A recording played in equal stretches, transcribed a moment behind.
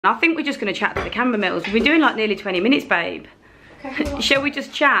I think we're just going to chat to the camera, Mills. We've been doing like nearly 20 minutes, babe. Okay, shall we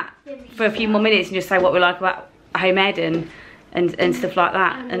just chat for a few more minutes and just say what we like about home ed and stuff like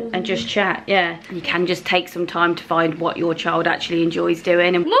that, and just chat? Yeah, you can just take some time to find what your child actually enjoys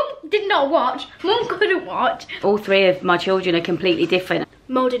doing. And Mum did not watch. Mum couldn't watch. All three of my children are completely different.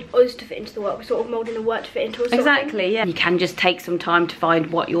 Moulding us to fit into the work. We're sort of moulding the work to fit into us. Exactly, yeah. You can just take some time to find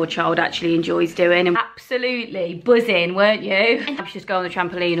what your child actually enjoys doing. And absolutely buzzing, weren't you? And just go on the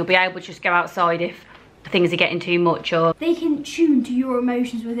trampoline or be able to just go outside if things are getting too much, or they can tune to your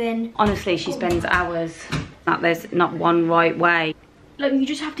emotions within. Honestly, she spends hours. There's not one right way. Like, you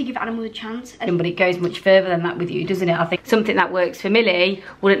just have to give animals a chance. But it goes much further than that with you, doesn't it? I think something that works for Millie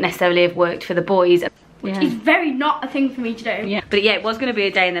wouldn't necessarily have worked for the boys. Which is very not a thing for me to do. Yeah, but yeah, it was going to be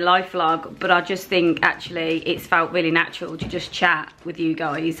a day in the life vlog, but I just think actually it's felt really natural to just chat with you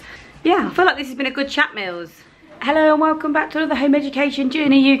guys. Yeah, I feel like this has been a good chat, Mills. Hello and welcome back to another Home Education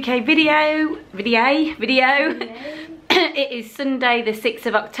Journey UK video. It is Sunday the 6th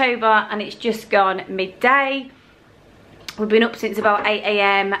of October and it's just gone midday. We've been up since about 8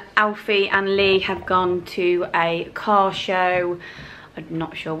 AM. Alfie and Lee have gone to a car show. I'm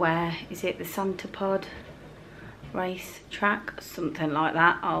not sure where. Is it the Santa Pod race track? Something like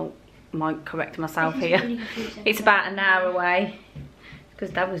that. I might correct myself here. It's about an hour away.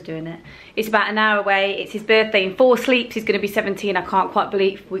 Because Dad was doing it. It's about an hour away. It's his birthday in 4 sleeps. He's going to be 17. I can't quite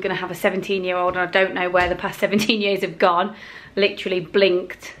believe we're going to have a 17-year-old and I don't know where the past 17 years have gone. Literally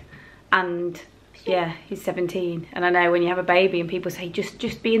blinked and yeah, he's 17. And I know when you have a baby and people say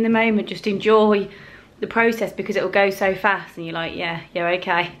just be in the moment, just enjoy the process because it will go so fast, and you're like, yeah,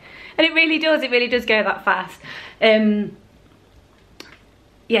 okay. And it really does go that fast.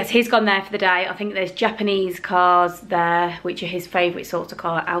 Yes, he's gone there for the day. I think there's Japanese cars there, which are his favourite sorts of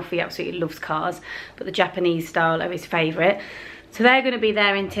car. Alfie absolutely loves cars, but the Japanese style are his favourite. So they're going to be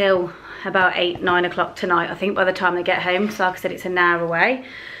there until about 8, 9 o'clock tonight, I think, by the time they get home. So like I said, it's an hour away.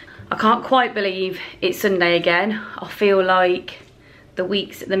 I can't quite believe it's Sunday again. I feel like the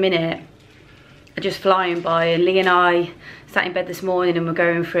weeks at the minute are just flying by, and Lee and I sat in bed this morning and we're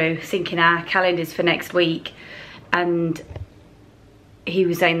going through syncing our calendars for next week, and he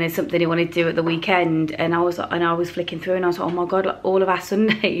was saying there's something he wanted to do at the weekend, and I was flicking through and I was like, oh my god, like, all of our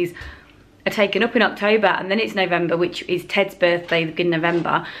Sundays are taken up in October, and then it's November, which is Ted's birthday in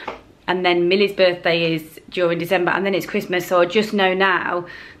November, and then Millie's birthday is during December, and then it's Christmas. So I just know now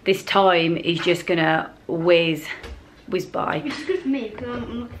this time is just gonna whiz by. Which is good for me because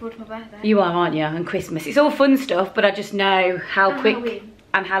I'm looking forward to my birthday. You are, aren't you? And Christmas. It's all fun stuff, but I just know how quick. Halloween.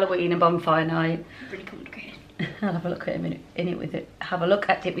 And Halloween and bonfire night. Really complicated. I'll have a look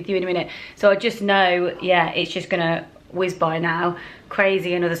at it with you in a minute. So I just know, yeah, it's just gonna whiz by now.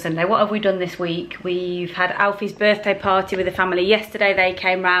 Crazy, another Sunday. What have we done this week? We've had Alfie's birthday party with the family yesterday. They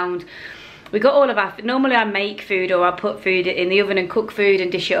came round. We got all of our, normally I make food or I put food in the oven and cook food and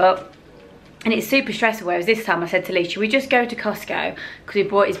dish it up, and it's super stressful, whereas this time I said to Lee, should we just go to Costco, because we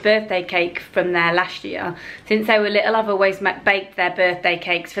bought his birthday cake from there last year. Since they were little, I've always baked their birthday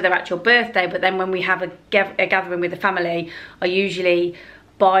cakes for their actual birthday, but then when we have a gathering with the family, I usually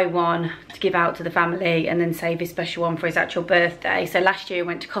buy one to give out to the family and then save his special one for his actual birthday. So last year we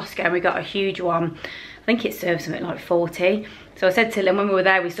went to Costco and we got a huge one. I think it serves something like 40. So I said to Lee, when we were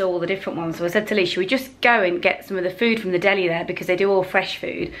there, we saw all the different ones. So I said to Lee, should we just go and get some of the food from the deli there, because they do all fresh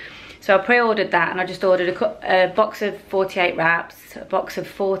food. So I pre-ordered that, and I just ordered a box of 48 wraps, a box of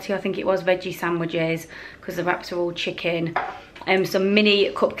 40, I think it was, veggie sandwiches, because the wraps are all chicken, some mini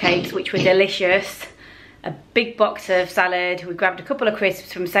cupcakes, which were delicious, a big box of salad. We grabbed a couple of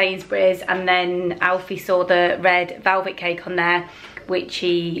crisps from Sainsbury's, and then Alfie saw the red velvet cake on there, which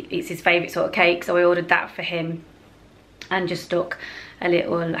it's his favourite sort of cake, so I ordered that for him, and just stuck a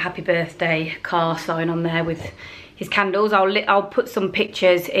little happy birthday car sign on there with his candles. I'll put some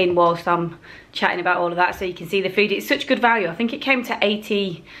pictures in whilst I'm chatting about all of that, so you can see the food. It's such good value. I think it came to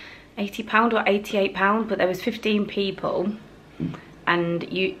 £80 or £88, but there was 15 people, and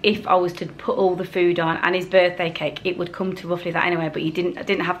if I was to put all the food on and his birthday cake, it would come to roughly that anyway, but I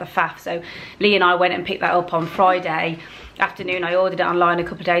didn't have the faff. So Lee and I went and picked that up on Friday afternoon. I ordered it online a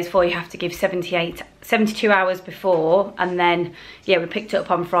couple of days before. You have to give 72 hours before, and then yeah, we picked it up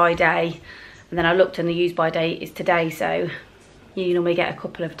on Friday. And then I looked, and the use by date is today, so you normally get a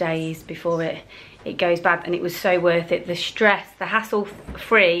couple of days before it goes bad. And it was so worth it. The stress, the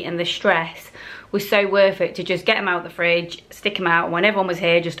hassle-free and the stress was so worth it to just get them out of the fridge, stick them out, and when everyone was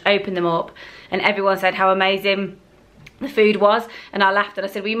here, just open them up. And everyone said how amazing the food was, and I laughed and I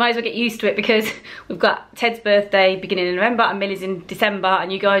said, well, you might as well get used to it, because we've got Ted's birthday beginning in November and Millie's in December,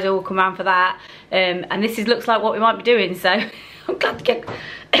 and you guys all come around for that, and this looks like what we might be doing, so I'm glad to get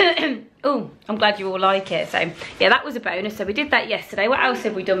oh, I'm glad you all like it. So yeah, that was a bonus. So we did that yesterday. What else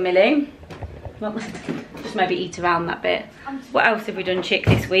have we done, Millie? Well, just maybe eat around that bit. What else have we done, chick,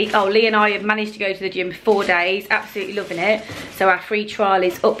 this week? Oh, Lee and I have managed to go to the gym 4 days, absolutely loving it. So our free trial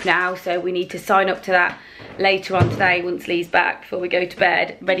is up now, so we need to sign up to that later on today once Lee's back, before we go to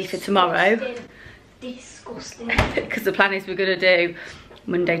bed, ready for tomorrow. Disgusting. Because the plan is we're going to do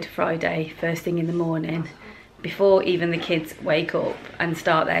Monday to Friday, first thing in the morning, before even the kids wake up and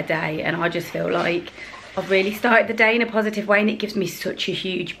start their day. And I just feel like I've really started the day in a positive way, and it gives me such a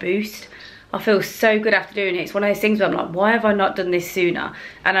huge boost. I feel so good after doing it. It's one of those things where I'm like, why have I not done this sooner?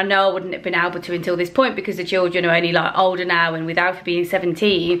 And I know I wouldn't have been able to until this point, because the children are only like older now, and with Alfie being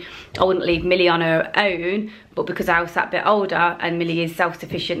 17, I wouldn't leave Millie on her own. But because Alfie's that bit older and Millie is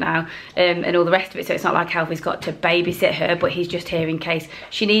self-sufficient now, and all the rest of it, so it's not like Alfie's got to babysit her, but he's just here in case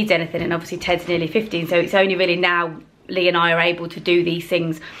she needs anything. And obviously Ted's nearly 15, so it's only really now Lee and I are able to do these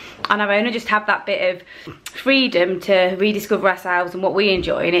things on our own and just have that bit of freedom to rediscover ourselves and what we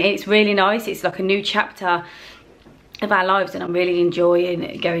enjoy. And it's really nice. It's like a new chapter of our lives, and I'm really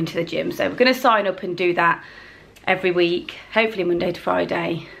enjoying going to the gym. So we're going to sign up and do that every week, hopefully Monday to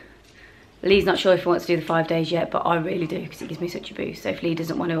Friday. Lee's not sure if he wants to do the 5 days yet, but I really do, because it gives me such a boost. So if Lee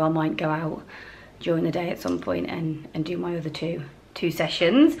doesn't want to, I might go out during the day at some point and do my other two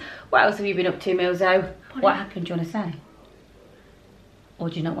sessions. What else have you been up to, Milzo? What happened, do you want to say? Or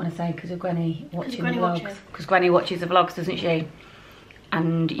do you not want to say because of Granny watching the vlogs? Because Granny watches the vlogs, doesn't she?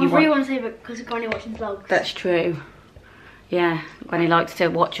 And you I really want to say because of Granny watching vlogs. That's true. Yeah, Granny likes to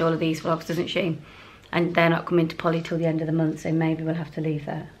watch all of these vlogs, doesn't she? And they're not coming to Polly till the end of the month, so maybe we'll have to leave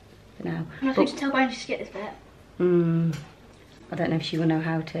that for now. I'm not going to tell Granny to skip this bit. I don't know if she will know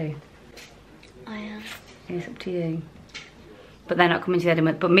how to. I am. It's up to you. But they're not coming to the end of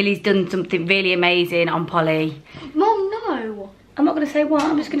the month. But Millie's done something really amazing on Polly. Mum, no. I'm not going to say what.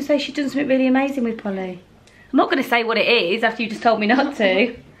 I'm just going to say she's done something really amazing with Polly. I'm not going to say what it is after you just told me not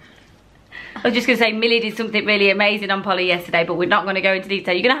to. I was just going to say Millie did something really amazing on Polly yesterday, but we're not going to go into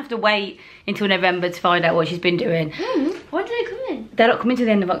detail. You're going to have to wait until November to find out what she's been doing. Why do they come in? They're not coming to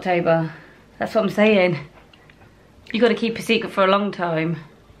the end of October. That's what I'm saying. You've got to keep a secret for a long time.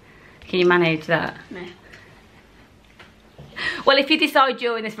 Can you manage that? No. Well, if you decide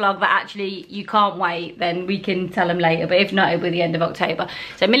during this vlog that actually you can't wait, then we can tell them later. But if not, it'll be the end of October.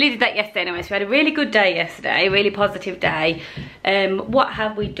 So Millie did that yesterday anyway. So we had a really good day yesterday, a really positive day. What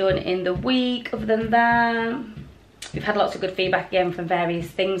have we done in the week other than that? We've had lots of good feedback again from various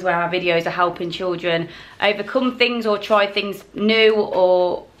things where our videos are helping children overcome things or try things new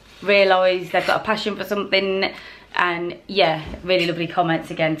or realise they've got a passion for something. And yeah, really lovely comments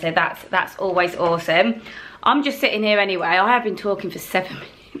again. So that's always awesome. I'm just sitting here anyway. I have been talking for 7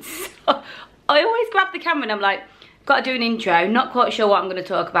 minutes. So I always grab the camera and I'm like, got to do an intro, not quite sure what I'm going to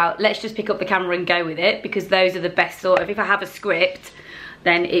talk about. Let's just pick up the camera and go with it, because those are the best sort of, if I have a script,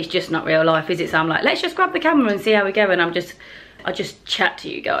 then it's just not real life, is it? So I'm like, let's just grab the camera and see how we go. And I just chat to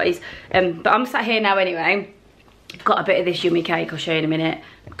you guys. But I'm sat here now anyway. I've got a bit of this yummy cake, I'll show you in a minute.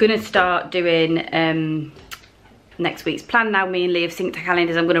 I'm going to start doing next week's plan now. Me and Lee have synced our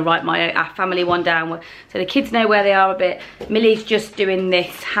calendars. I'm going to write our family one down so the kids know where they are a bit. Millie's just doing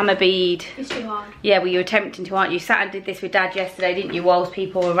this hammer bead. It's too hard. Yeah, well, you're attempting to, aren't you? Sat and did this with Dad yesterday, didn't you, whilst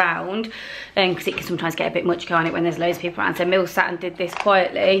people were around? Because it can sometimes get a bit much, can't it, when there's loads of people around. So Mill sat and did this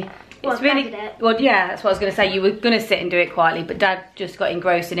quietly. Well, it's really, Dad did it. Well, yeah, that's what I was going to say. You were going to sit and do it quietly, but Dad just got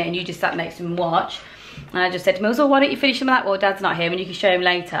engrossed in it and you just sat next to him and watched. And I just said to Mills, oh, why don't you finish him that? Well, Dad's not here and you can show him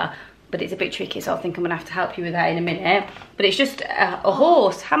later. But it's a bit tricky, so I think I'm gonna have to help you with that in a minute. But it's just a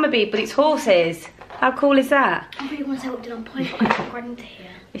horse, hammer bead, but it's horses. How cool is that? I really want to say what did on point, but I can't run into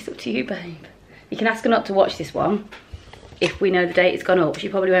here. It's up to you, babe. You can ask her not to watch this one. If we know the date it's gone up, she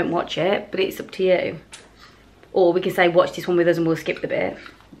probably won't watch it, but it's up to you. Or we can say watch this one with us and we'll skip the bit.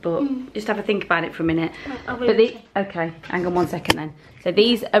 But just have a think about it for a minute. Okay, hang on 1 second then. So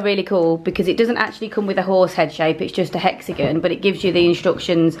these are really cool because it doesn't actually come with a horse head shape, it's just a hexagon, but it gives you the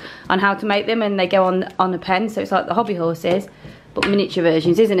instructions on how to make them and they go on a pen, so it's like the hobby horses, but miniature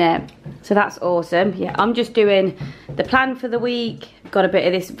versions, isn't it? So that's awesome. Yeah, I'm just doing the plan for the week. Got a bit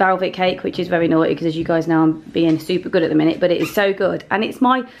of this velvet cake, which is very naughty because as you guys know, I'm being super good at the minute, but it is so good. And it's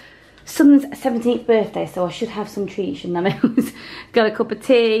my son's 17th birthday, so I should have some treats, shouldn't I? Got a cup of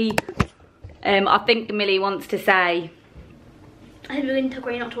tea. I think Millie wants to say, I think we're going to tell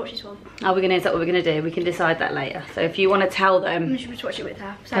Granny not to watch this one. Are we going to, is that what we're going to do? We can decide that later. So if you want to tell them. I'm just going to watch it with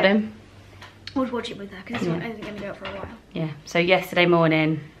her. So. Pardon? We'll watch it with her because it's only going to go for a while. Yeah, so yesterday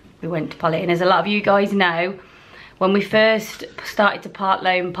morning we went to Polly, and as a lot of you guys know, when we first started to part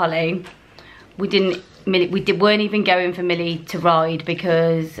loan Polly, we weren't even going for Millie to ride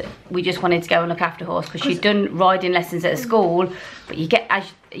because we just wanted to go and look after horse, because she'd done riding lessons at a school, but you get, as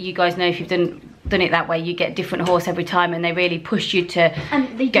you guys know, if you've done it that way, you get different horse every time, and they really push you to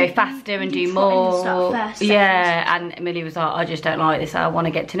go faster and do more. Yeah, and Millie was like, I just don't like this. I want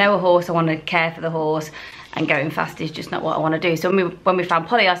to get to know a horse. I want to care for the horse, and going fast is just not what I want to do. So when we found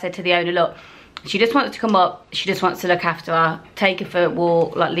Polly, I said to the owner, look, she just wants to come up, she just wants to look after her, take her for a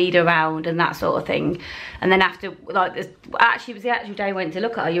walk, like lead her around and that sort of thing. And then after, like, actually it was the actual day I went to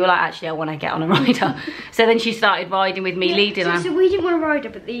look at her, you were like, actually I want to get on a rider. So then she started riding with me, leading her. So we didn't want to ride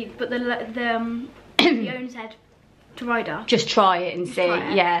her, but the owner said to ride her. Just try it and see,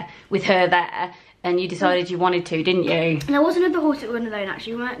 yeah, with her there. And you decided you wanted to, didn't you? And there was another horse that we went alone,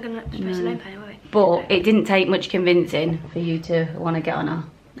 actually. We weren't going to supposed to loan pay, were we? But it didn't take much convincing for you to want to get on her.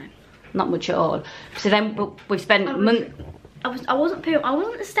 No. Not much at all. So then we've spent months. I wasn't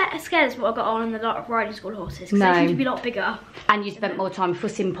scared as what I got on in the lot of riding school horses, because they seem to be a lot bigger. And you spent more time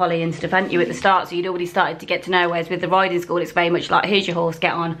fussing Polly and stuff, hadn't you, at the start, so you'd already started to get to know, whereas with the riding school it's very much like, here's your horse,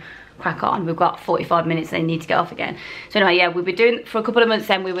 get on, crack on, we've got 45 minutes, they need to get off again. So anyway, yeah, we've been doing, for a couple of months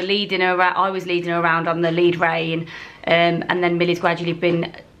then, we were leading her around, I was leading her around on the lead rein, and then Millie's gradually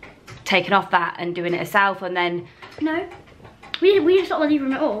been taken off that and doing it herself, and then... No. We didn't start on the lead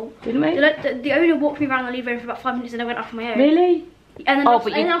room at all. Didn't we? The owner walked me around the lead room for about 5 minutes and I went off on my own. Really? And then I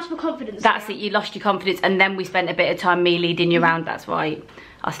lost my confidence. That's it, you lost your confidence, and then we spent a bit of time me leading you around, that's right.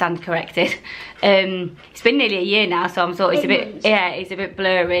 I'll stand corrected. It's been nearly a year now, so I'm sort of, it's a bit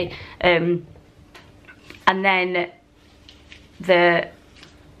blurry. And then the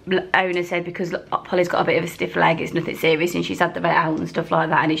owner said, because Polly's got a bit of a stiff leg, it's nothing serious, and she's had the vet out and stuff like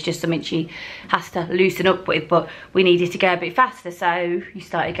that, and it's just something she has to loosen up with, but we needed to go a bit faster, so you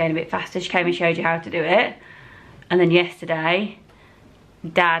started going a bit faster. She came and showed you how to do it. And then yesterday,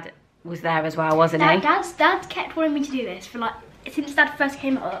 Dad was there as well, wasn't he? Dad kept wanting me to do this for like, since Dad first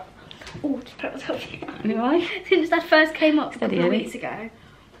came up. Oh, just put it myself here. Anyway. Since Dad first came up a couple of weeks ago.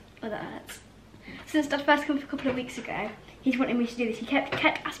 Oh, that hurts. Since Dad first came up a couple of weeks ago, he's wanting me to do this. He kept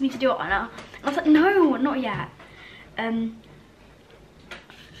asking me to do it on her. And I was like, no, not yet.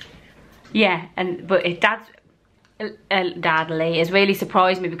 Yeah, but if Dad Lee has really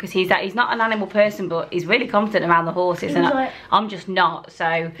surprised me, because he's not an animal person, but he's really confident around the horses, and like, I'm just not.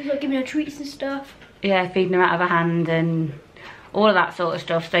 So he's like giving her treats and stuff. Yeah, feeding her out of her hand and all of that sort of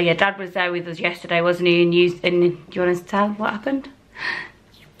stuff. So yeah, Dad was there with us yesterday, wasn't he? And do you want us to tell what happened?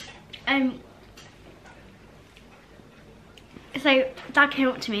 So Dad came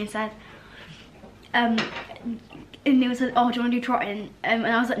up to me and said, and he was like, oh, do you want to do trotting? And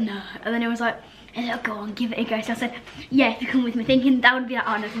I was like, no. And then he was like, oh, go on, give it a go. So I said, yeah, if you come with me, thinking that would be like,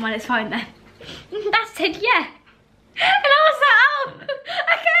 oh, never mind, it's fine then. Dad said, yeah. And I was like, oh,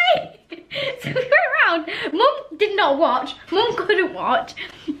 okay. So we went around. Mum did not watch. Mum couldn't watch.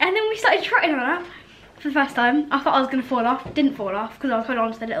 And then we started trotting on her for the first time. I thought I was going to fall off. Didn't fall off because I was holding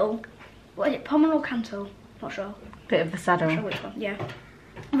on to the little, what is it, pommel or cantle? Not sure. Bit of the saddle. Not sure which one, yeah.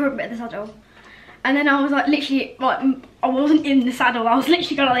 For a bit of the saddle. And then I was like, literally, like, I wasn't in the saddle. I was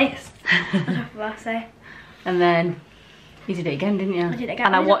literally going like this. So. And then you did it again, didn't you? I did it again.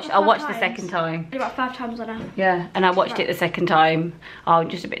 And I watched the second time. I did about 5 times on her. Yeah, and I watched it the second time. I'm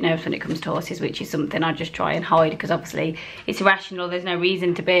just a bit nervous when it comes to horses, which is something I just try and hide, because obviously it's irrational. There's no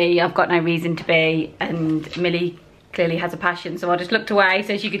reason to be. I've got no reason to be, and Millie clearly has a passion, so I just looked away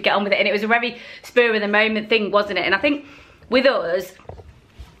so she could get on with it. And it was a very spur of the moment thing, wasn't it? And I think with us,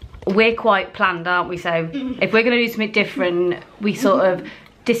 we're quite planned, aren't we? So if we're going to do something different, we sort of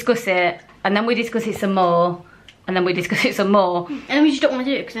discuss it, and then we discuss it some more, and then we discuss it some more, and then we just don't want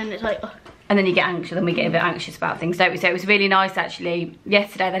to do it, because then it's like, oh. And then you get anxious, and we get a bit anxious about things, don't we? So it was really nice actually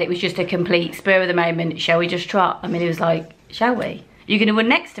yesterday that it was just a complete spur of the moment. Shall we just trot? I mean, he was like, shall we? Are you going to run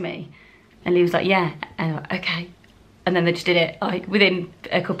next to me? And he was like, yeah. And I was like, okay. And then they just did it like within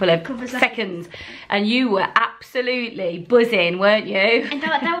a couple of seconds. And you were absolutely buzzing, weren't you? And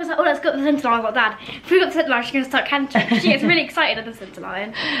that was like, oh, let's go to the centre line. I got Dad. If we got to the centre line, she's going to start cantering. She gets really excited at the centre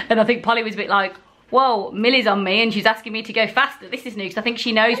line. And I think Polly was a bit like, whoa, Millie's on me and she's asking me to go faster. This is new, because I think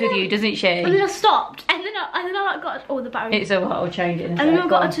she knows with you, doesn't she? And then I stopped. And then I got, oh, the battery. It's all right, I'll change it. And then I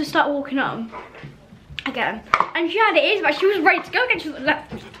got her to start walking on again, and she had it ears back. She was ready to go again. She was like,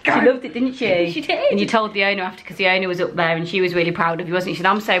 go. She loved it, didn't she? She did. And you told the owner after, because the owner was up there and she was really proud of you, wasn't she? She said,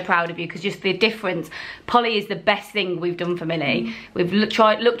 I'm so proud of you, because just the difference. Polly is the best thing we've done for Millie. We've looked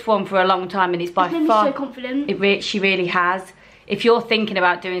for one for a long time, and it's by far. So confident. She really has. if you're thinking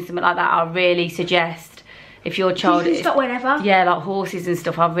about doing something like that, I really suggest, if your child You can stop whenever. Yeah, like horses and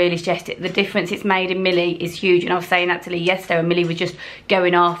stuff, I really suggest it. The difference it's made in Millie is huge, and I was saying that to Lee yesterday when Millie was just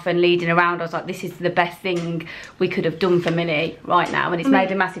going off and leading around. I was like, this is the best thing we could have done for Millie right now, and it's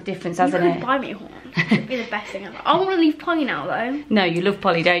made a massive difference, hasn't it? You could buy me a horse. It'd be the best thing ever. I want to leave Polly now though. No, you love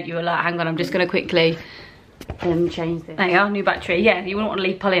Polly, don't you? You're like, hang on, I'm just going to quickly change this. There you are, new battery. Yeah, you wouldn't want to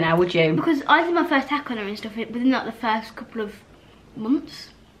leave Polly now, would you? Because I did my first tack on her and stuff within like the first couple of months.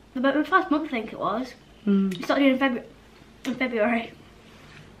 About the first month, I think it was. We started doing in February.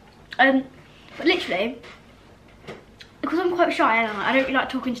 But literally, because I'm quite shy and I don't really like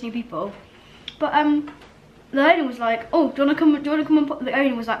talking to new people. But the owner was like, "Oh, do you want to come and put?" The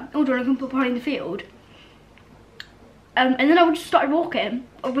owner was like, "Oh, do you want to come put Polly in the field?" And then I just started walking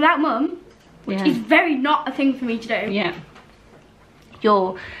without mum, which is very not a thing for me to do. Yeah.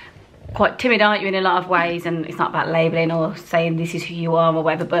 You're quite timid, aren't you, in a lot of ways, and it's not about labelling or saying this is who you are or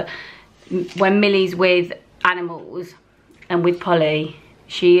whatever, but when Millie's with animals and with Polly,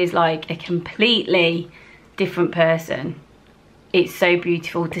 she is like a completely different person. It's so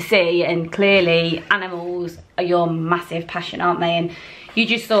beautiful to see, and clearly animals are your massive passion, aren't they? And you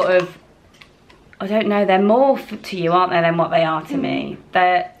just sort of, I don't know, they're more to you, aren't they, than what they are to me.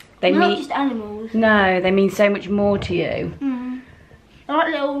 They Not mean just animals. No, they mean so much more to you. They're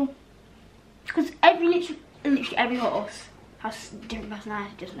like little, because literally every horse has different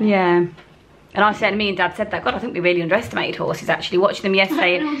personality, doesn't it? Yeah. And I said, me and Dad said that, God, I think we really underestimated horses actually. Watching them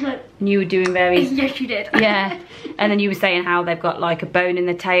yesterday, and I was like, and you were doing very... Yes, you did. Yeah. And then you were saying how they've got like a bone in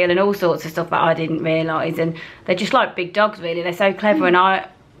the tail and all sorts of stuff that I didn't realise. And they're just like big dogs, really. They're so clever. And I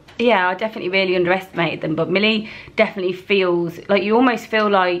definitely really underestimated them. But Millie definitely feels, like you almost feel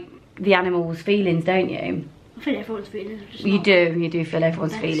like the animal's feelings, don't you? I feel everyone's feelings. You do feel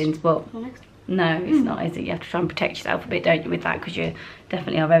everyone's feelings, but... No, it's not, is it? You have to try and protect yourself a bit, don't you, with that, because you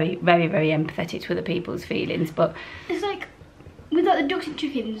definitely are very, very, very empathetic to other people's feelings. But it's like with like the ducks and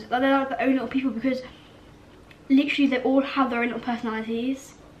chickens, like they're like their own little people, because literally they all have their own little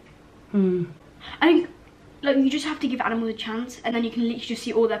personalities. I think like you just have to give animals a chance, and then you can literally just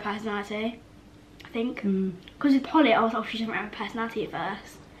see all their personality. I think because with Polly, I was like, oh, she doesn't have a personality at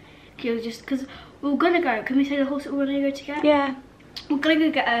first. Because we were gonna go. Can we say the horse that we're gonna go to get? Yeah. We're gonna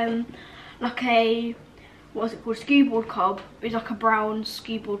go get like a, what was it called, skewbald cob. It's like a brown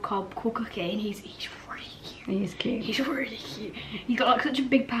skewbald cob called Cookie, and he's really cute. He is cute. He's really cute. He's got like such a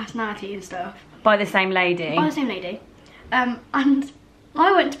big personality and stuff. By the same lady? By the same lady. And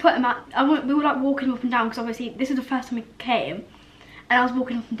I went to put him at, we were like walking him up and down, because obviously this is the first time we came, and I was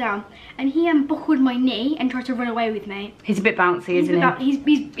walking up and down, and he buckled my knee and tried to run away with me. He's a bit bouncy, isn't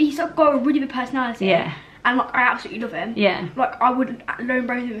he? He's got a really big personality. Yeah. And like I absolutely love him. Yeah. Like I would loan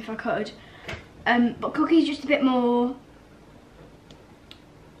both of them if I could. But Cookie's just a bit more,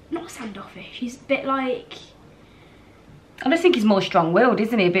 not standoffish, he's a bit like... I just think he's more strong-willed,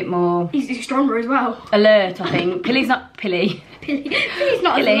 isn't he? A bit more... He's stronger as well. Alert, I think. Pilly's not... Pilly. Pilly's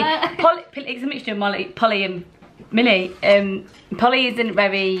not Pilly. alert. It's a mixture of Polly and Millie. Polly isn't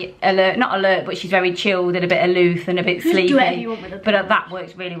very alert, not alert, but she's very chilled and a bit aloof and a bit sleepy. Do whatever you want with her. But that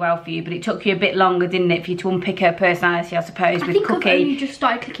works really well for you. But it took you a bit longer, didn't it, for you to unpick her personality, I suppose, with Cookie. I think you just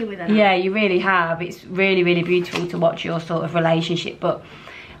started clicking with her now. Yeah, you really have. It's really, really beautiful to watch your sort of relationship. But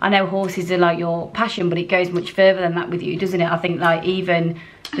I know horses are like your passion, but it goes much further than that with you, doesn't it? I think like even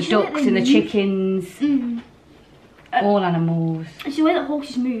the ducks and the chickens, all animals. It's the way that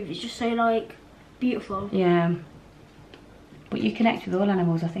horses move. It's just so like beautiful. Yeah. But you connect with all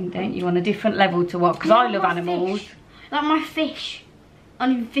animals, I think, don't you? On a different level to what? Because I love animals. Fish. Like my fish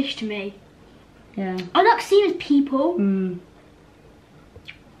aren't even fish to me. Yeah. I like seeing as people. You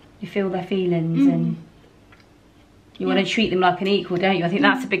feel their feelings and you want to treat them like an equal, don't you? I think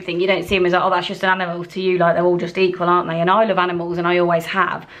that's a big thing. You don't see them as like, oh, that's just an animal. To you, like they're all just equal, aren't they? And I love animals, and I always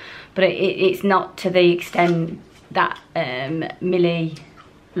have. But it's not to the extent that Millie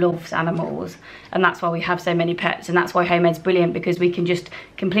loves animals, and that's why we have so many pets, and that's why Homemade's brilliant, because we can just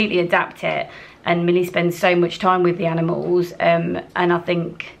completely adapt it. And Millie spends so much time with the animals, and I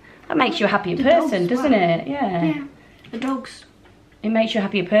think that makes you a happier person, doesn't it? Yeah. The dogs. It makes you a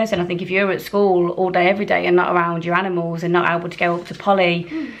happier person. I think if you're at school all day, every day, and not around your animals, and not able to go up to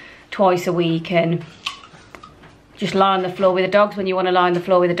Polly twice a week and just lie on the floor with the dogs when you want to lie on the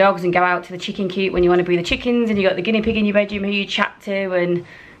floor with the dogs, and go out to the chicken coop when you want to be the chickens, and you got the guinea pig in your bedroom who you chat to and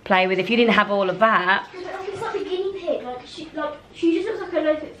play with. If you didn't have all of that... It's like a guinea pig. She just looks like a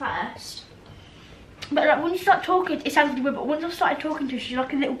loaf at first. But like when you start talking, it sounds really weird, but once I started talking to her, she's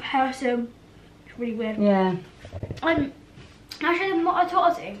like a little person. It's really weird. Yeah. Can I show them what I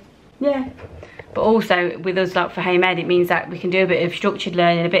taught her to? Yeah. But also with us, like for home ed, it means that we can do a bit of structured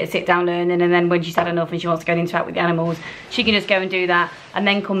learning, a bit of sit down learning, and then when she's had enough and she wants to go and interact with the animals, she can just go and do that and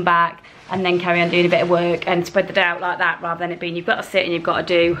then come back and then carry on doing a bit of work and spread the day out like that, rather than it being you've got to sit and you've got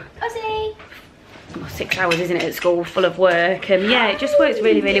to do 6 hours, isn't it, at school, full of work. Yeah, it just works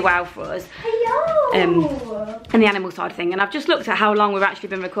really, really well for us. And the animal side thing. And I've just looked at how long we've actually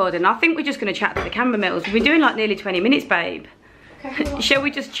been recording. I think we're just going to chat to the camera, Mills. We've been doing like nearly 20 minutes, babe. Okay, shall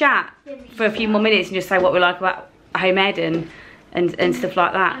we just chat for a few more minutes and just say what we like about home ed and stuff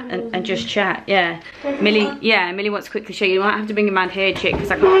like that, and just chat? Yeah. Millie wants to quickly show you. You might have to bring him around here, chick,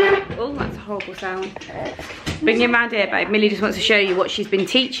 because I can't. Oh, that's a horrible sound. Bring him around here, babe. Millie just wants to show you what she's been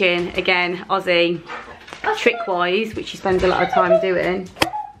teaching again, Ozzy, trick-wise, which she spends a lot of time doing.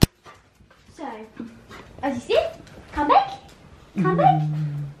 So, as you see, come back, come back.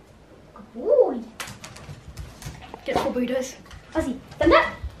 Good boy. Get 4 Buddhas. Ozzy, stand up.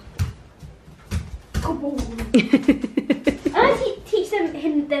 Good boy. I teach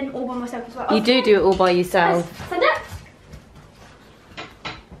them all by myself as well. You do it all by yourself. Stand up.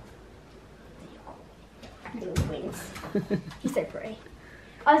 Little twins. He's so pretty.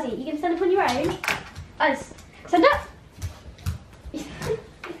 Ozzy, you gonna stand up on your own? Oz, stand up. Oz,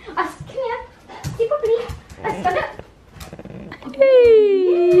 come here. Sit properly. Oz, stand up.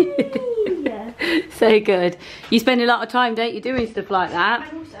 So good. You spend a lot of time, don't you, doing stuff like that?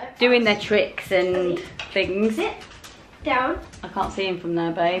 And also, doing their tricks and things. Sit. Down. I can't see him from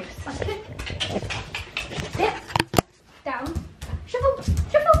there, babes. Sit. Down. Shuffle.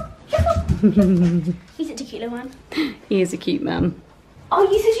 Shuffle. Shuffle. He's such a cute little man. He is a cute man. Oh,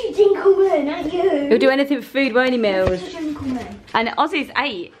 you're such a gentleman, aren't you? He'll do anything for food, won't he, Mills? Such a gentleman. And Ozzy's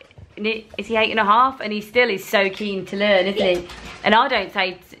 8. Is he 8.5? And he still is so keen to learn, isn't he? And I don't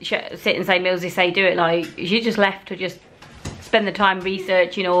say sit and say, Millsy, say do it. Like, you just left to just spend the time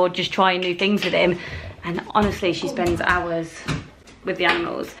researching or just trying new things with him. And honestly, she spends hours with the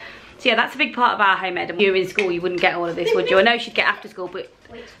animals. So yeah, that's a big part of our home ed. And when you were in school, you wouldn't get all of this, would you? I know she'd get after school, but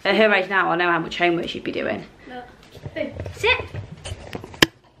at her age now, I know how much homework she'd be doing. Look. Boom. Sit.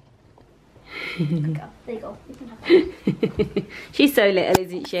 There you go. You can have She's so little,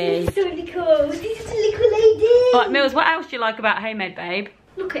 isn't she? She's so little. She's just a little lady. Right, Mills, what else do you like about home ed, babe?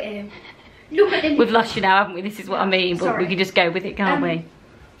 Look at him. Look at him. We've lost you now, haven't we? This is what I mean, but Sorry. we can just go with it, can't we?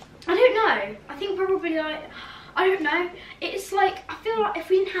 I don't know. I think probably like, I don't know. It's like, I feel like if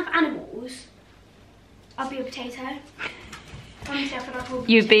we didn't have animals, I'd be a potato. Honestly, I feel like I'll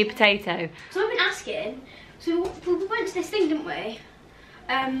be You'd be a potato. So I've been asking, so we went to this thing, didn't we?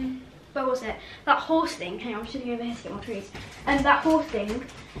 Where was it? That horse thing. Hang on, I'm just sitting over here to get my trees. And that horse thing.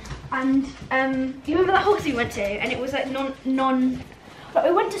 And you remember that horse we went to? And it was like like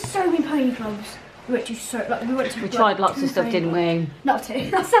we went to so many pony clubs. We went to We tried lots of stuff, didn't we? Not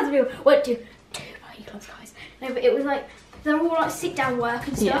 2. That sounds real. Went to 2 pony clubs, guys. No, but it was like they're all like sit down work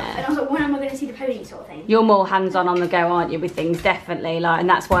and stuff. Yeah. And I was like, when am I going to see the pony sort of thing? You're more hands-on on the go, aren't you, with things, definitely. Like, and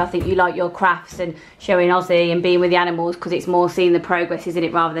that's why I think you like your crafts and showing Ozzy and being with the animals, because it's more seeing the progress, isn't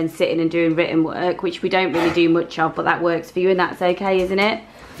it, rather than sitting and doing written work, which we don't really do much of, but that works for you and that's okay, isn't it?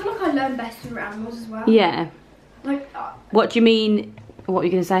 I feel like I learn best through animals as well. Yeah. Like, what do you mean? What were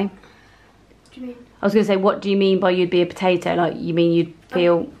you going to say? What do you mean? I was going to say, what do you mean by you'd be a potato? Like, you mean you'd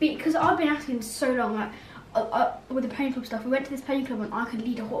feel... Because I've been asking so long, like, with the pony club stuff, we went to this pony club and I could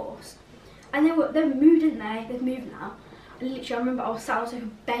lead a horse. And they've moved, didn't they? They've moved now. And literally, I remember I was sat on the sofa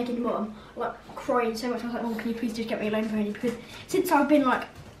begging Mum, like, crying so much. I was like, Mum, can you please just get me a lone pony? Because since I've been, like,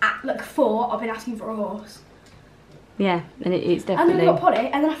 at, like, 4, I've been asking for a horse. Yeah, and it's definitely... And then we got Polly,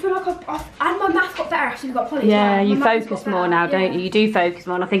 and then I feel like and my math got better after we got Polly. Yeah, as well. you focus more now, don't you? You do focus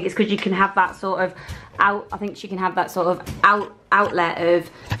more, and I think it's because you can have that sort of outlet of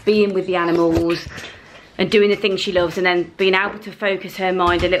being with the animals and doing the things she loves, and then being able to focus her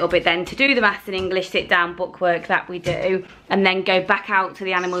mind a little bit then to do the maths and English sit down book work that we do, and then go back out to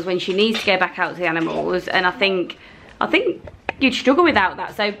the animals when she needs to go back out to the animals. And I think you'd struggle without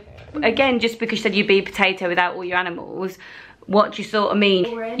that. So again, just because you said you'd be a potato without all your animals, what do you sort of mean?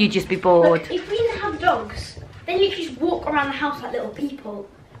 Boring. You'd just be bored. Look, if we didn't have dogs, then you could just walk around the house like little people.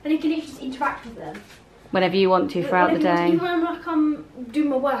 Then you can literally just interact with them. Whenever you want to throughout the day. Even when I'm like doing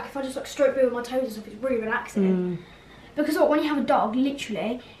my work, if I just like stroke through with my toes and stuff, it's really relaxing. Because when you have a dog,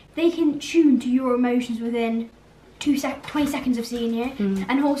 literally, they can tune to your emotions within 20 seconds of seeing you.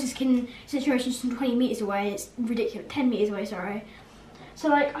 And horses can situations from 20 metres away. It's ridiculous. 10 metres away, sorry. So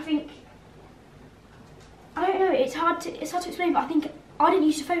like, I think, I don't know. It's hard to explain, but I think I didn't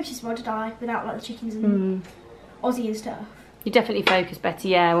used to focus as well, did I? Without like the chickens and Ozzy and stuff. You definitely focus better,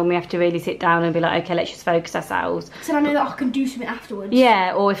 yeah, when we have to really sit down and be like, okay, let's just focus ourselves. So I know that I can do something afterwards.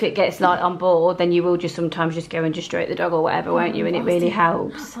 Yeah, or if it gets like on board, then you will just sometimes just go and just stroke the dog or whatever, won't you? And it really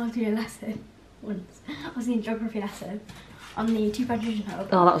helps. I was doing a lesson once. I was doing a geography lesson on the £2 tuition hub.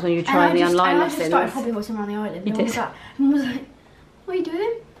 Oh, that was when you were trying the online lessons. I just started hobby horsing around the island. You did. Mum was like, what are you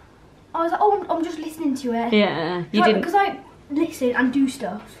doing? I was like, oh, I'm just listening to it. Yeah, you didn't. Because I listen and do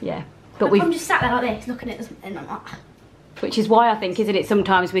stuff. Yeah, but I'm just sat there like this, looking at this, and I'm like. Which is why I think, isn't it,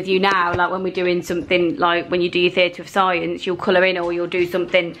 sometimes with you now, like when we're doing something, like when you do your theatre of science, you'll colour in or you'll do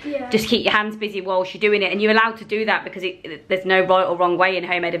something, just keep your hands busy whilst you're doing it. And you're allowed to do that because there's no right or wrong way in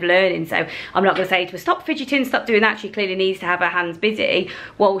home ed of learning. So I'm not going to say to her, stop fidgeting, stop doing that. She clearly needs to have her hands busy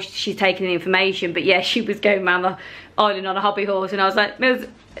while she's taking the information. But yeah, she was going around the island on a hobby horse, and I was like, Mills,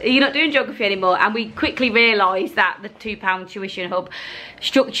 you're not doing geography anymore. And we quickly realised that the £2 tuition hub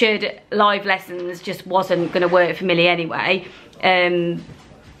structured live lessons just wasn't going to work for Millie anyway.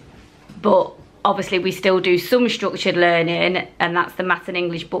 But obviously we still do some structured learning, and that's the maths and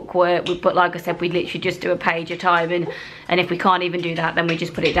English book work. But like I said, we literally just do a page at a time, and if we can't even do that, then we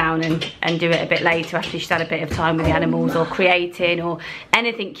just put it down and do it a bit later after she's had a bit of time with the animals or creating or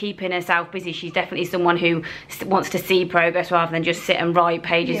anything keeping herself busy. She's definitely someone who wants to see progress rather than just sit and write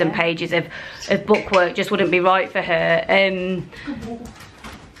pages and pages of book work. Just wouldn't be right for her.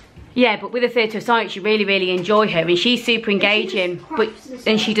 Yeah, but with the theatre of science, you really enjoy her, and she's super engaging.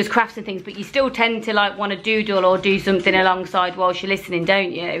 And she does crafts and things, but you still tend to like want to doodle or do something alongside whilst you're listening,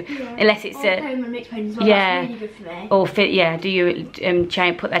 don't you? Yeah. Unless it's a that's really good for me. Or do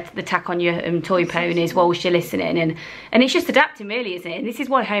you put the tack on your toy ponies whilst you're listening, and it's just adapting, really, isn't it? And this is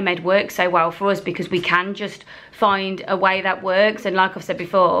why home ed works so well for us, because we can just find a way that works. And like I've said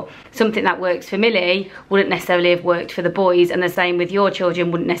before, something that works for Millie wouldn't necessarily have worked for the boys, and the same with your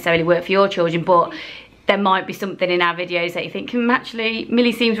children wouldn't necessarily work for your children. But there might be something in our videos that you think, actually,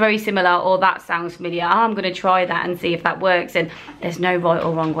 Millie seems very similar, or that sounds familiar. I'm going to try that and see if that works. And there's no right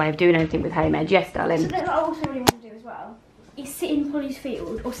or wrong way of doing anything with home ed. Yes, darling? Something that I also really want to do as well is sit in Polly's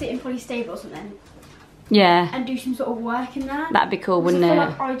field or sit in Polly's stable or something. Yeah. And do some sort of work in there. That'd be cool, wouldn't it?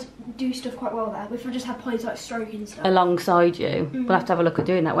 I feel like I'd do stuff quite well there. If I just had Polly's like stroking stuff. Alongside you. We'll have to have a look at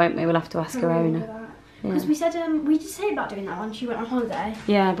doing that, won't we? We'll have to ask her owner. Because we said, we did say about doing that when she went on holiday.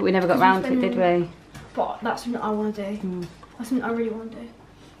 Yeah, but we never got round to it, did we? But that's something I want to do. That's something I really want to do.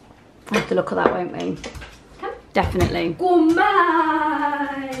 We'll have to look at that, won't we? Okay. Definitely. Go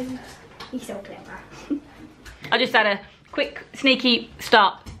man! He's so clever. I just had a quick, sneaky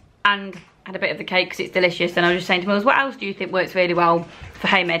stop and had a bit of the cake because it's delicious. And I was just saying to Mills, what else do you think works really well for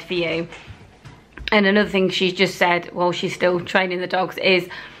home ed for you? And another thing she's just said while she's still training the dogs is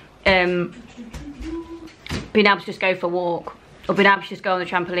being able to just go for a walk, or being able to just go on the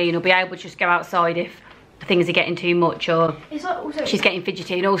trampoline, or be able to just go outside if things are getting too much, or it's like also, she's getting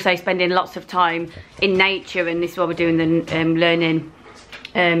fidgety, and also spending lots of time in nature. And this is why we're doing the learning,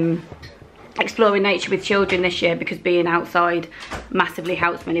 exploring nature with children this year, because being outside massively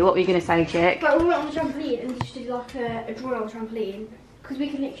helps me. What were you going to say, Chick? But we went on the trampoline and just did like a drawing on the trampoline, because we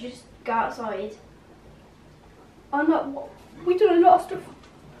can literally just go outside. We've done a lot of stuff.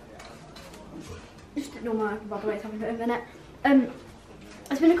 Just ignore my by the way, it's having a minute.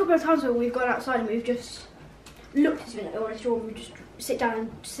 There's been a couple of times where we've gone outside and we've just looked at something that we want to draw, and we just sit down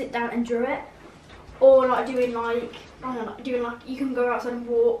and draw it. Or like doing like, I don't know, doing like, you can go outside and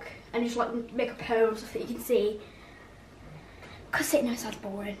walk and just like make a poem or stuff that you can see. Because sitting outside's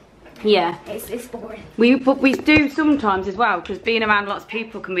boring. Yeah. It's boring. But we do sometimes as well, because being around lots of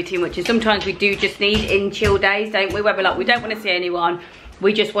people can be too much, and sometimes we do just need in chill days, don't we, where we're like, we don't want to see anyone,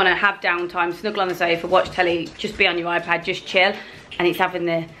 we just want to have downtime, snuggle on the sofa, watch telly, just be on your iPad, just chill. And it's having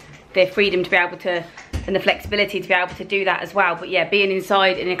the freedom to be able to, and the flexibility to be able to do that as well. But yeah, being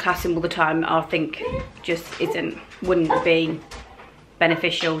inside in a classroom all the time, I think just wouldn't be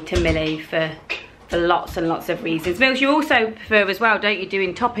beneficial to Millie for lots and lots of reasons. Mills, you also prefer as well, don't you,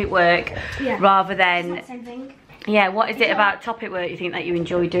 doing topic work rather than... It's the same thing. Yeah, what is it about topic work you think that you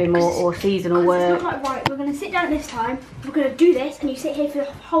enjoy doing more, or seasonal work? It's not like, right, we're going to sit down at this time, we're going to do this, and you sit here for the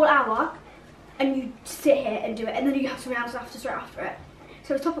whole hour, and you sit here and do it, and then you have something else straight after it.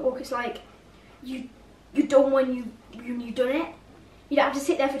 So with topic work, it's like, you're done when you've done it. You don't have to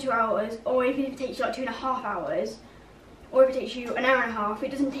sit there for 2 hours, or even if it takes you like 2.5 hours, or if it takes you an hour and a half, it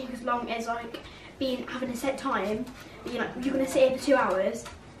doesn't take as long as like having a set time. You're going to sit here for 2 hours,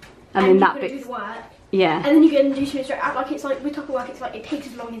 and then that bit. Do the work. Yeah. And then you can do something straight out. Like it's like with topic work, it's like it takes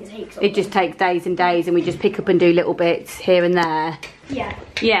as long as it takes. It just takes days and days, and we just pick up and do little bits here and there. Yeah.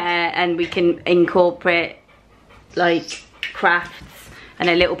 Yeah, and we can incorporate like crafts and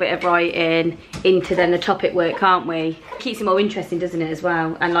a little bit of writing into then the topic work, can't we? Keeps it more interesting, doesn't it, as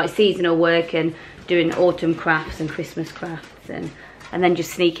well? And like seasonal work and doing autumn crafts and Christmas crafts, and then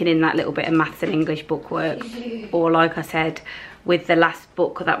just sneaking in that little bit of maths and English book work. Or like I said, with the last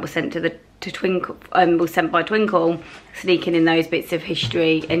book that was sent to Twinkle, was sent by Twinkle, sneaking in those bits of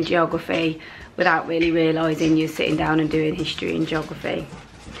history and geography without really realising you're sitting down and doing history and geography.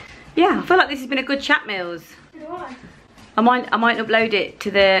 Yeah, I feel like this has been a good chat, Mills. I might upload it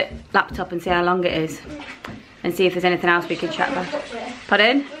to the laptop and see how long it is, and see if there's anything else we can chat about.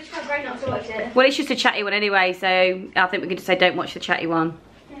 Pardon? Well, it's just a chatty one anyway, so I think we can just say don't watch the chatty one.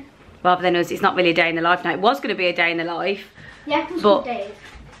 Yeah. Rather than us, it's not really a day in the life now. It was going to be a day in the life. The apple's called Dave.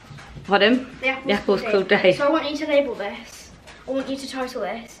 Pardon? The apple's called Dave. So I want you to label this. I want you to title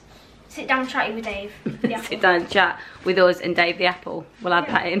this. Sit down chatty with Dave. Sit down and chat with us and Dave the Apple. We'll add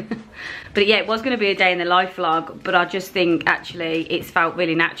that in. But yeah, it was going to be a day in the life vlog, but I just think actually it's felt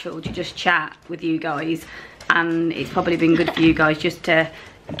really natural to just chat with you guys, and it's probably been good for you guys just to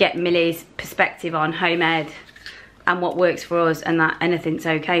get Millie's perspective on home ed and what works for us, and that anything's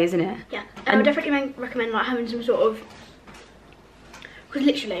okay, isn't it? Yeah, and I would definitely recommend like having some sort of, because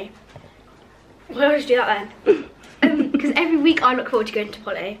literally, why would I just do that then? Because every week I look forward to going to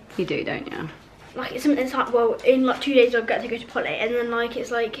Poly. You do, don't you? Like it's something that's like, well, in like 2 days I'll get to go to Poly, and then like it's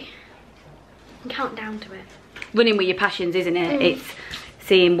like, you can count down to it. Running with your passions, isn't it? It's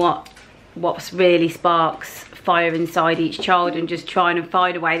seeing what's really sparks fire inside each child and just trying to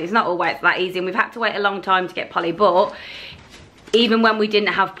find a way. It's not always that easy, and we've had to wait a long time to get Poly, but even when we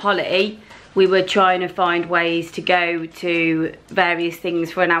didn't have Poly, we were trying to find ways to go to various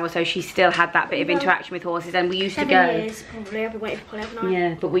things for an hour, so she still had that bit of interaction with horses. And we used to go 7 years probably. I've been waiting for Poly, haven't I?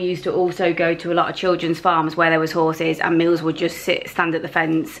 Yeah, but we used to also go to a lot of children's farms where there was horses, and Mills would just stand at the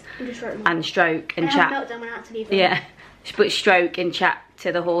fence and stroke and chat. Meltdown when I had to leave them. Yeah, but stroke and chat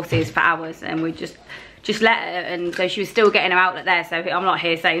to the horses for hours, and we just let her. And so she was still getting her outlet there. So I'm not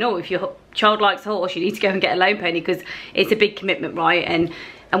here saying, oh, if your child likes a horse, you need to go and get a lone pony, because it's a big commitment, right? And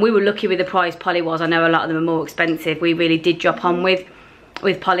we were lucky with the price Polly was. I know a lot of them are more expensive. We really did drop on with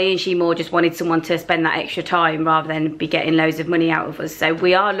Polly, and she more just wanted someone to spend that extra time rather than be getting loads of money out of us. So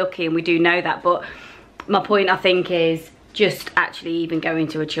we are lucky, and we do know that. But my point, I think, is just actually even going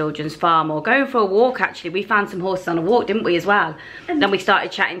to a children's farm or going for a walk. Actually, we found some horses on a walk, didn't we, as well? And then we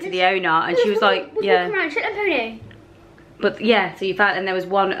started chatting to the owner, and she was like, yeah. Around, Shetland pony. But yeah, so you found, and there was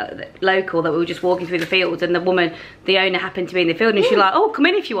one local that we were just walking through the fields, and the owner happened to be in the field, and she was like, oh, come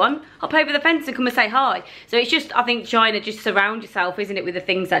in if you want, hop over the fence and come and say hi. So it's just, I think, trying to just surround yourself, isn't it, with the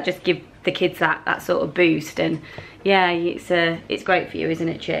things that just give the kids that sort of boost. And yeah, it's great for you, isn't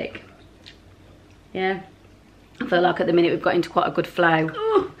it, chick? Yeah. I feel like at the minute we've got into quite a good flow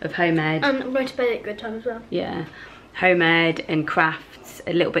of home ed. And I'm going to bed at a good time as well. Yeah, home ed and crafts,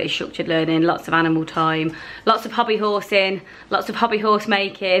 a little bit of structured learning, lots of animal time, lots of hobby horsing, lots of hobby horse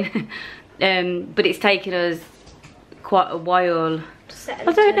making. But it's taken us quite a while.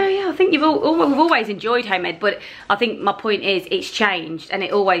 I don't know, yeah, I think we've always enjoyed home ed, but I think my point is it's changed, and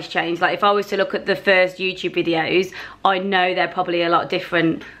it always changed. Like if I was to look at the first YouTube videos, I know they're probably a lot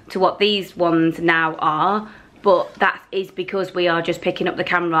different to what these ones now are. But that is because we are just picking up the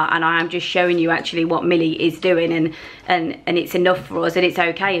camera, and I am just showing you actually what Millie is doing, and it's enough for us, and it's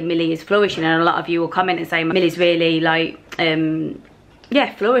okay, and Millie is flourishing. And a lot of you will comment and say Millie's really like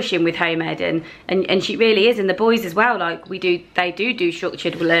yeah, flourishing with home ed, and she really is, and the boys as well. Like they do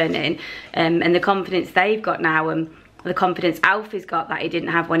structured learning, and the confidence they've got now, and the confidence Alfie's got that he didn't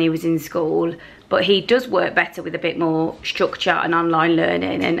have when he was in school. But he does work better with a bit more structure and online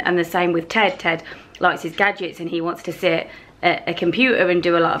learning, and the same with Ted. Ted likes his gadgets, and he wants to sit at a computer and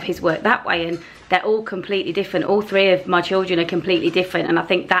do a lot of his work that way, and they're all completely different. All three of my children are completely different, and I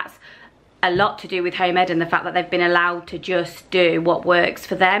think that's a lot to do with home ed and the fact that they've been allowed to just do what works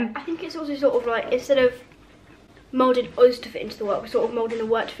for them. I think it's also sort of like, instead of moulding us to fit into the work, we're sort of moulding the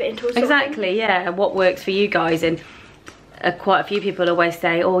work to fit into us. Exactly, yeah, what works for you guys. And quite a few people always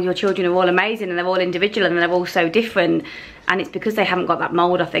say, oh, your children are all amazing and they're all individual and they're all so different. And it's because they haven't got that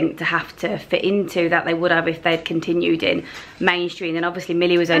mould, I think, to have to fit into that they would have if they'd continued in mainstream. And obviously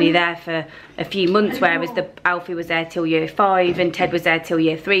Millie was only there for a few months, whereas Alfie was there till year 5 and Ted was there till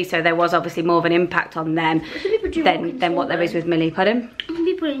year 3. So there was obviously more of an impact on them than what there is with Millie. Pardon?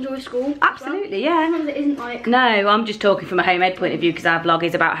 People enjoy school. Absolutely, yeah. It isn't like... No, I'm just talking from a home ed point of view because our vlog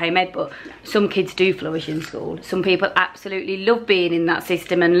is about home ed, but some kids do flourish in school. Some people absolutely love being in that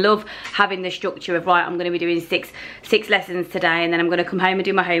system and love having the structure of, right, I'm going to be doing six lessons today, and then I'm going to come home and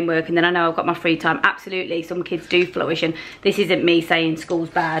do my homework, and then I know I've got my free time. Absolutely, some kids do flourish, and this isn't me saying school's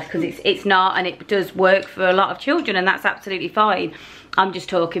bad, because it's not, and it does work for a lot of children, and that's absolutely fine. I'm just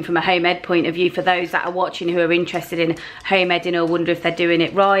talking from a home ed point of view for those that are watching who are interested in home eding or wonder if they're doing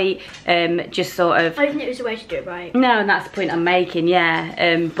it right. Just sort of... I don't think there's a way to do it right. No, and that's the point I'm making,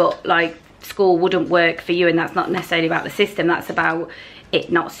 yeah. But like, school wouldn't work for you, and that's not necessarily about the system. That's about it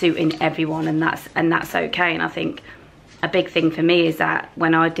not suiting everyone, and that's okay. And I think a big thing for me is that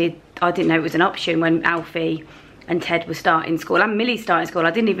when I didn't know it was an option when Alfie and Ted were starting school and Millie starting school.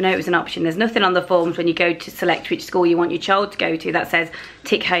 I didn't even know it was an option. There's nothing on the forms when you go to select which school you want your child to go to that says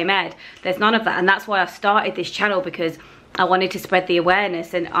tick home ed. There's none of that, and that's why I started this channel, because I wanted to spread the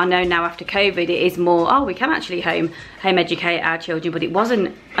awareness. And I know now after COVID it is more, oh, we can actually home educate our children, but it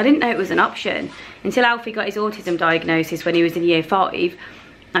wasn't, I didn't know it was an option until Alfie got his autism diagnosis when he was in year 5,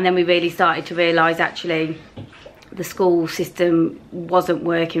 and then we really started to realise actually the school system wasn't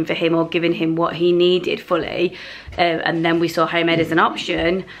working for him or giving him what he needed fully. And then we saw home ed as an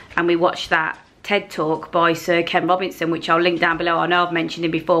option, and we watched that TED talk by Sir Ken Robinson, which I'll link down below. I know I've mentioned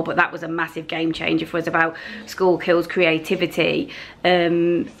him before, but that was a massive game changer for us about school kills creativity.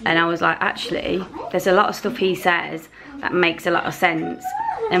 And I was like, actually, there's a lot of stuff he says that makes a lot of sense.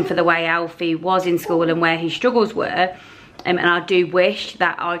 And for the way Alfie was in school and where his struggles were, and I do wish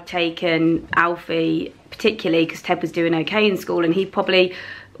that I'd taken Alfie, particularly because Ted was doing okay in school, and he probably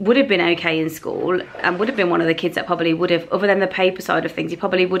would have been okay in school and would have been one of the kids that probably would have, other than the paper side of things, he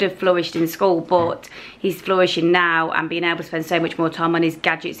probably would have flourished in school. But he's flourishing now and being able to spend so much more time on his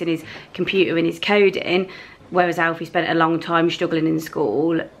gadgets and his computer and his coding, whereas Alfie spent a long time struggling in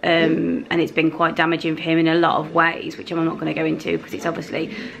school, and it's been quite damaging for him in a lot of ways, which I'm not going to go into because it's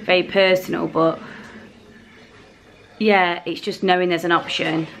obviously very personal. But yeah, it's just knowing there's an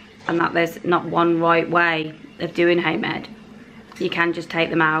option and that there's not one right way of doing home ed. You can just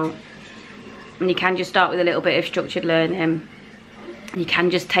take them out, and you can just start with a little bit of structured learning. You can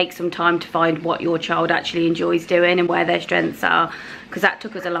just take some time to find what your child actually enjoys doing and where their strengths are, because that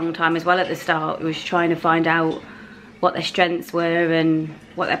took us a long time as well at the start. We was trying to find out what their strengths were and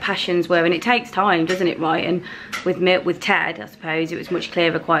what their passions were, and it takes time, doesn't it, right? And with Ted, I suppose it was much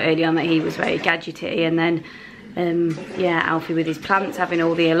clearer quite early on that he was very gadgety, and then yeah, Alfie with his plants, having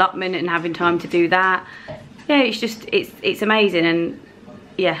all the allotment and having time to do that. Yeah, it's just, it's amazing. And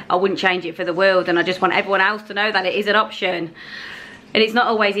yeah, I wouldn't change it for the world, and I just want everyone else to know that it is an option. And it's not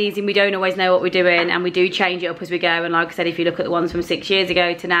always easy, and we don't always know what we're doing, and we do change it up as we go. And like I said, if you look at the ones from 6 years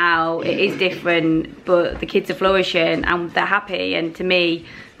ago to now, it is different, but the kids are flourishing and they're happy, and to me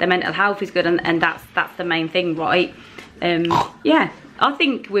their mental health is good, and that's the main thing, right? Yeah, I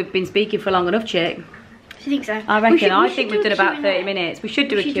think we've been speaking for long enough, Chick. Do you think so? I reckon. I think we've done about 30 minutes. We should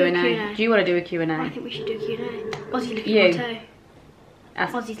do a Q&A. Do you want to do a Q&A? I think we should do a Q&A. Ozzy looking You? for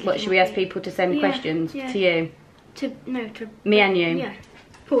toe. What, should we ask people to send questions to you? To me and you? Yeah.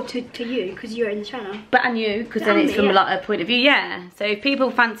 Or to you, because you're in the channel. But and you, because then it's from a lot of point of view, yeah. So if people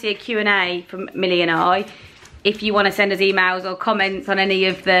fancy a Q&A from Millie and I, if you want to send us emails or comments on any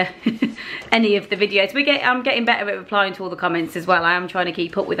of the videos, I'm getting better at replying to all the comments as well. I am trying to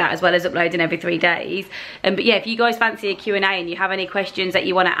keep up with that, as well as uploading every 3 days. But yeah, if you guys fancy a Q&A and you have any questions that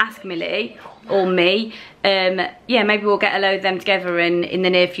you want to ask Millie or me, yeah, maybe we'll get a load of them together, and in the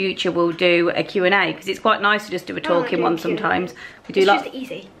near future we'll do a Q&A, because it's quite nice to just do a talking one sometimes. It's just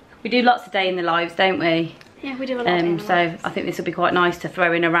easy. We do lots of day in the lives, don't we? Yeah, we do a lot of day in the lives. So I think this will be quite nice to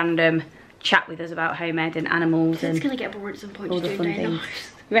throw in a random chat with us about home ed and animals. It's going to get boring at some point, all just the fun things.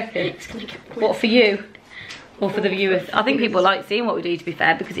 You reckon? It's going to get boring. What, for you? Or for the viewers? I think people like seeing what we do, to be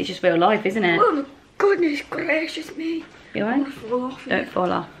fair, because it's just real life, isn't it? Oh my goodness gracious me. You alright? Don't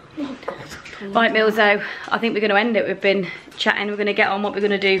fall off. Oh God. Right, Milzo, I think we're going to end it. We've been chatting. We're going to get on what we're going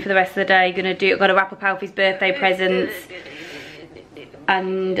to do for the rest of the day. Got to wrap up Alfie's birthday presents,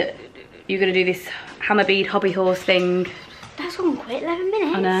 and you're going to do this hammer bead hobby horse thing. That's gone quick, 11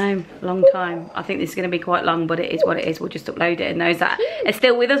 minutes. I know, long time. I think this is going to be quite long, but it is what it is. We'll just upload it, and those that are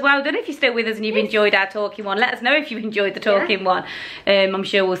still with us, well done if you're still with us and you've enjoyed our talking one. Let us know if you've enjoyed the talking one. I'm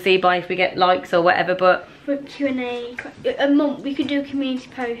sure we'll see by if we get likes or whatever, but for Q&A, a month we could do a community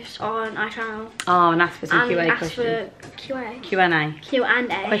post on our channel. Oh, and ask for some Q&A questions. And ask for Q&A. Q&A.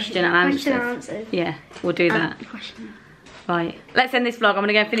 Q&A. Question and answers. Yeah, we'll do that. Right, let's end this vlog. I'm going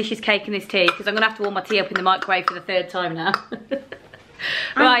to go and finish this cake and this tea, because I'm going to have to warm my tea up in the microwave for the 3rd time now.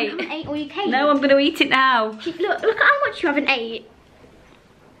 Right. You haven't ate all your cake. No, I'm going to eat it now. Look at how much you haven't ate.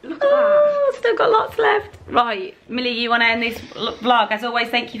 Look at that. Oh, still got lots left. Right, Millie, you want to end this vlog? As always,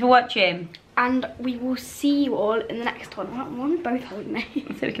 thank you for watching. And we will see you all in the next one. One both holding me.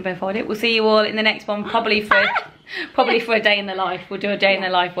 So we can both hold it. We'll see you all in the next one, probably for a day in the life. We'll do a day in the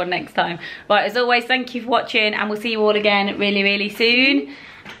life one next time. Right, as always, thank you for watching, and we'll see you all again really, really soon.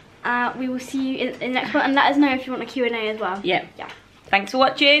 We will see you in the next one, and let us know if you want a Q&A as well. Yeah. Thanks for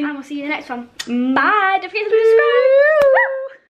watching. And we'll see you in the next one. Mm. Bye. Don't forget to subscribe.